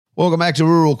Welcome back to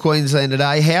Rural Queensland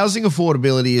today. Housing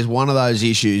affordability is one of those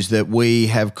issues that we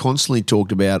have constantly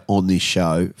talked about on this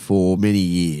show for many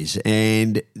years,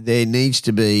 and there needs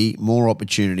to be more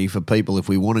opportunity for people, if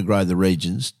we want to grow the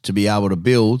regions, to be able to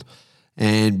build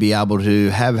and be able to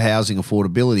have housing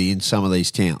affordability in some of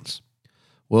these towns.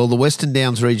 Well, the Western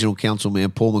Downs Regional Council Mayor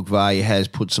Paul McVeigh has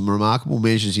put some remarkable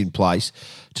measures in place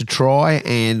to try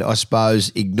and, I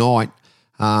suppose, ignite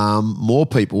more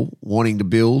people wanting to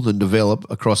build and develop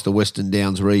across the Western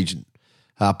Downs region.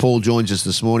 Paul joins us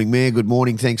this morning. Mayor, good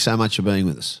morning. Thanks so much for being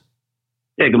with us.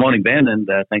 Yeah, good morning, Ben, and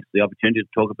thanks for the opportunity to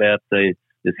talk about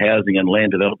this housing and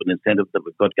land development incentive that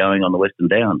we've got going on the Western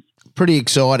Downs. Pretty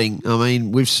exciting. I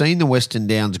mean, we've seen the Western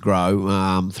Downs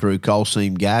grow through coal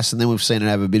seam gas, and then we've seen it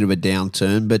have a bit of a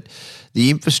downturn, but the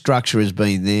infrastructure has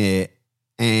been there,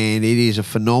 and it is a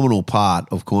phenomenal part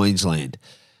of Queensland.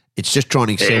 It's just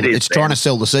trying to sell. It's trying to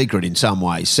sell the secret in some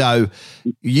ways. So,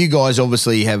 you guys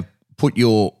obviously have put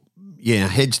your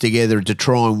heads together to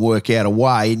try and work out a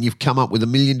way, and you've come up with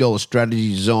 $1 million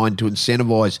strategy designed to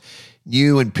incentivise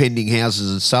new and pending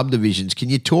houses and subdivisions. Can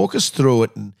you talk us through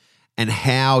it and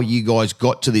how you guys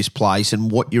got to this place and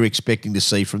what you're expecting to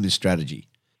see from this strategy?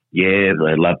 Yeah,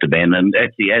 I'd love to, Ben. And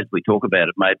actually, as we talk about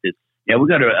it, mate, we've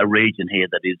got a region here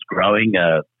that is growing.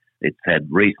 It's had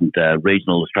recent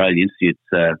Regional Australia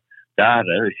Institute's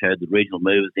data showed the Regional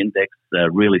Movers Index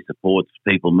really supports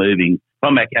people moving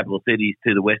from our capital cities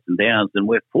to the Western Downs, and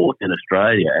we're fourth in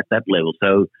Australia at that level.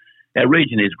 So our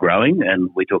region is growing,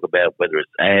 and we talk about whether it's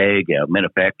ag, our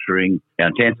manufacturing, our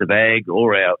intensive ag,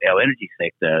 or our energy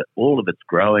sector, all of it's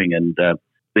growing. And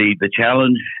the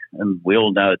challenge, and we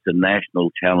all know it's a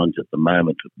national challenge at the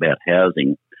moment about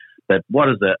housing, but what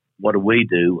do we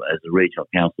do as a regional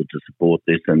council to support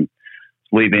this? And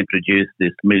we've introduced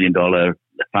this $1 million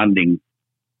funding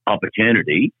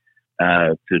opportunity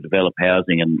to develop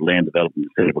housing and land development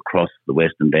incentive across the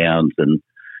Western Downs. And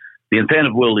the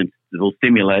incentive will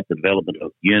stimulate the development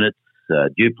of units,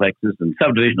 duplexes and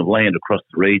subdivision of land across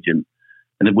the region.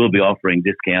 And it will be offering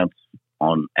discounts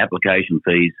on application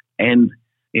fees and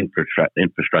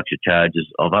infrastructure charges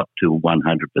of up to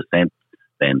 100%,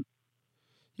 Ben.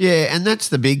 Yeah, and that's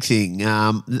the big thing.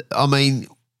 I mean,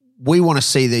 we want to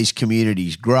see these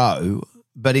communities grow,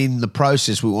 but in the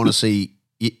process, we want to see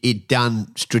it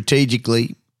done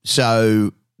strategically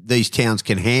so these towns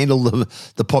can handle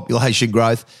the population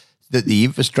growth that the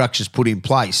infrastructure's put in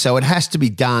place. So it has to be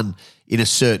done in a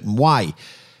certain way.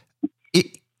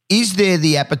 Is there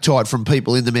the appetite from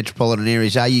people in the metropolitan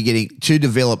areas? Are you getting to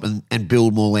develop and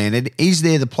build more land? And is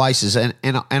there the places, and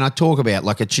I talk about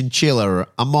like a Chinchilla,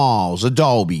 a Miles, a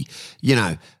Dalby,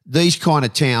 these kind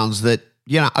of towns that,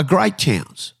 are great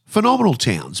towns, phenomenal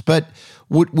towns, but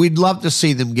we'd love to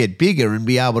see them get bigger and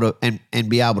be able to and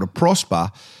be able to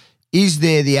prosper. Is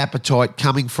there the appetite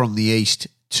coming from the east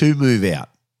to move out?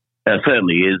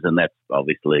 Certainly is, and that's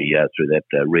obviously through that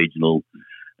Regional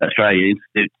Australia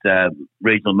Institute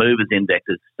Regional Movers Index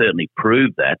has certainly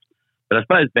proved that. But I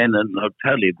suppose, Ben, and I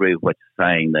totally agree with what you're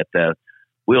saying, that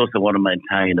we also want to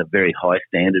maintain a very high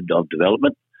standard of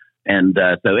development. And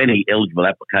so any eligible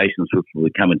applications which will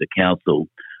come into council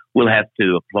will have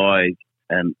to apply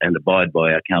and abide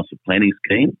by our council planning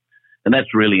scheme. And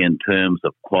that's really in terms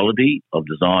of quality of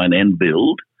design and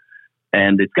build.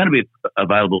 And it's going to be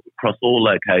available across all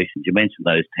locations. You mentioned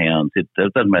those towns. It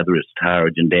doesn't matter if it's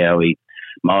Tara, Jandowie,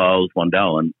 Miles,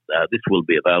 Wandoan. This will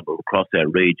be available across our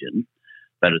region,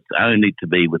 but it's only to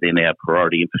be within our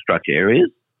priority infrastructure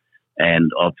areas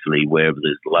and obviously wherever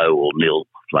there's low or nil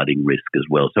flooding risk as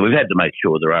well. So we've had to make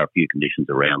sure there are a few conditions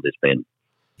around this, Ben.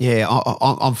 Yeah,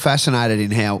 I'm fascinated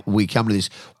in how we come to this.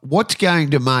 What's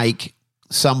going to make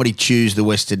somebody choose the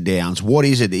Western Downs? What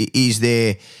is it? Is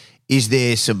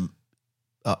there some,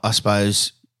 I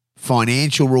suppose,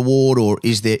 financial reward, or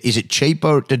is it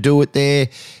cheaper to do it there?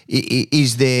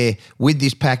 Is there, with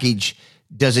this package,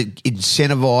 does it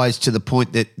incentivise to the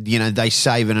point that, they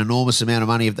save an enormous amount of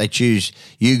money if they choose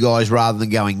you guys rather than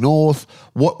going north?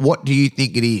 What do you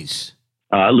think it is?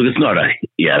 Look, it's not a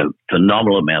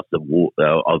phenomenal amounts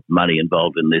of money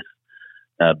involved in this,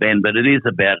 Ben, but it is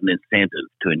about an incentive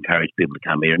to encourage people to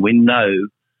come here. And we know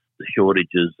the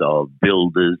shortages of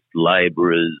builders,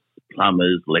 labourers,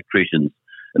 plumbers, electricians,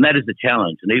 and that is a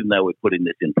challenge. And even though we're putting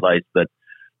this in place, but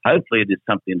hopefully it is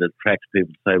something that attracts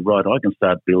people to say, right, I can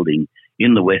start building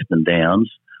in the Western Downs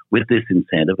with this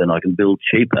incentive, and I can build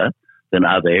cheaper than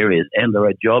other areas. And there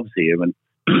are jobs here. And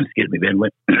excuse me, Ben,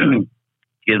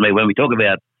 when we talk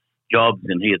about jobs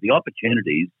in here, the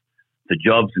opportunities for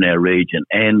jobs in our region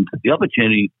and the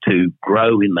opportunity to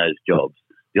grow in those jobs,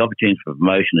 the opportunity for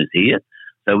promotion is here.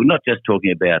 So we're not just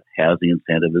talking about housing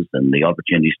incentives and the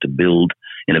opportunities to build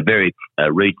in a very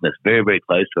region that's very, very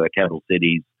close to our capital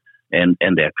cities and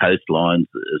our coastlines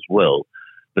as well.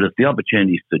 But it's the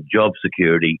opportunities for job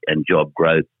security and job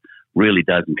growth really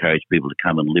does encourage people to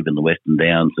come and live in the Western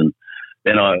Downs. And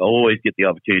then I always get the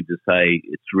opportunity to say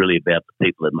it's really about the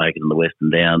people that make it in the Western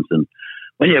Downs. And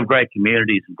when you have great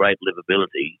communities and great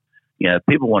livability, you know,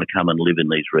 people want to come and live in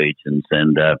these regions.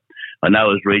 And I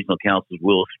know as regional councils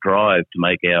we'll strive to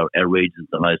make our regions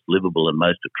the most livable and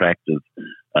most attractive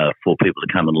for people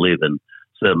to come and live. And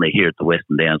certainly here at the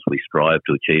Western Downs, we strive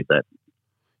to achieve that.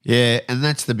 Yeah, and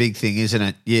that's the big thing, isn't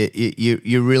it?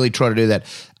 You really try to do that.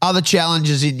 Other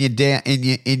challenges in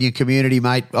your community,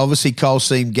 mate. Obviously, coal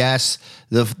seam gas,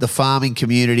 the farming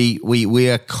community.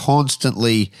 We are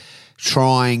constantly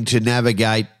trying to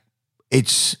navigate.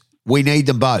 We need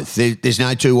them both. There's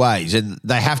no two ways, and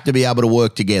they have to be able to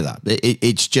work together.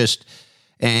 It's just,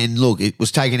 and look, it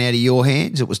was taken out of your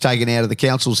hands. It was taken out of the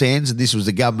council's hands, and this was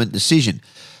the government decision.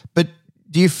 But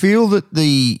do you feel that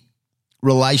the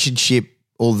relationship,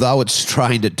 although it's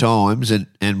strained at times,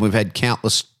 and we've had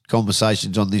countless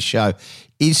conversations on this show,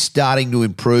 is starting to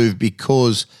improve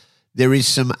because there is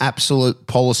some absolute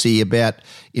policy about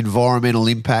environmental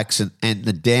impacts and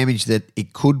the damage that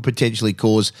it could potentially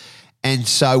cause? And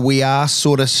so we are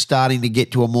sort of starting to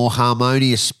get to a more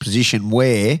harmonious position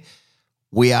where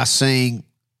we are seeing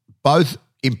both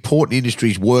important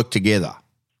industries work together.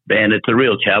 Ben, it's a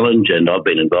real challenge, and I've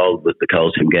been involved with the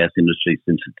coal seam gas industry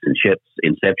since its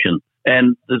inception.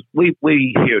 And we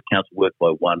here at Council work by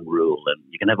one rule, and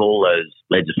you can have all those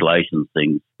legislation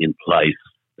things in place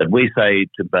that we say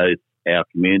to both our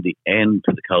community and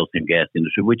to the coal seam gas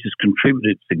industry, which has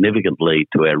contributed significantly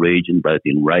to our region, both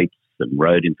in rates and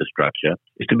road infrastructure,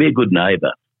 is to be a good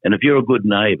neighbour. And if you're a good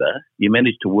neighbour, you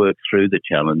manage to work through the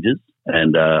challenges.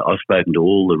 And I've spoken to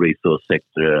all the resource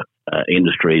sector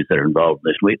industries that are involved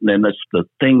in this. And that's the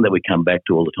thing that we come back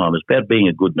to all the time, is about being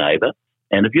a good neighbour.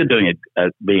 And if you're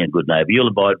being a good neighbour, you'll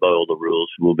abide by all the rules.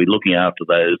 We'll be looking after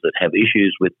those that have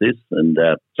issues with this. And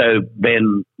so,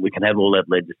 Ben, we can have all that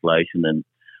legislation. And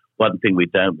one thing we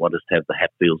don't want is to have the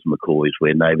Hatfields and McCoys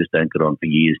where neighbours don't get on for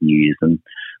years and years. And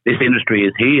this industry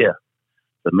is here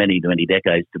for many, many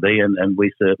decades to be, and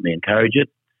we certainly encourage it.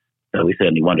 So we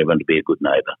certainly want everyone to be a good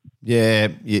neighbour. Yeah,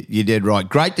 you did right.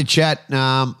 Great to chat.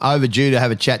 Overdue to have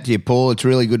a chat to you, Paul. It's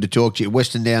really good to talk to you.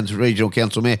 Western Downs Regional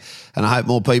Council Mayor, and I hope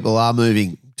more people are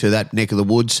moving to that neck of the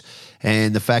woods.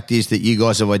 And the fact is that you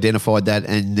guys have identified that,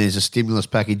 and there's a stimulus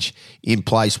package in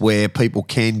place where people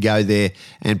can go there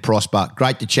and prosper.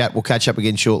 Great to chat. We'll catch up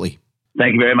again shortly.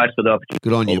 Thank you very much for the opportunity.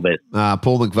 Good on you.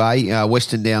 Paul McVeigh,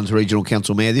 Western Downs Regional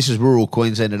Council Mayor. This is Rural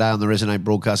Queensland Today on the Resonate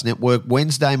Broadcast Network,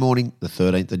 Wednesday morning, the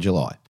 13th of July.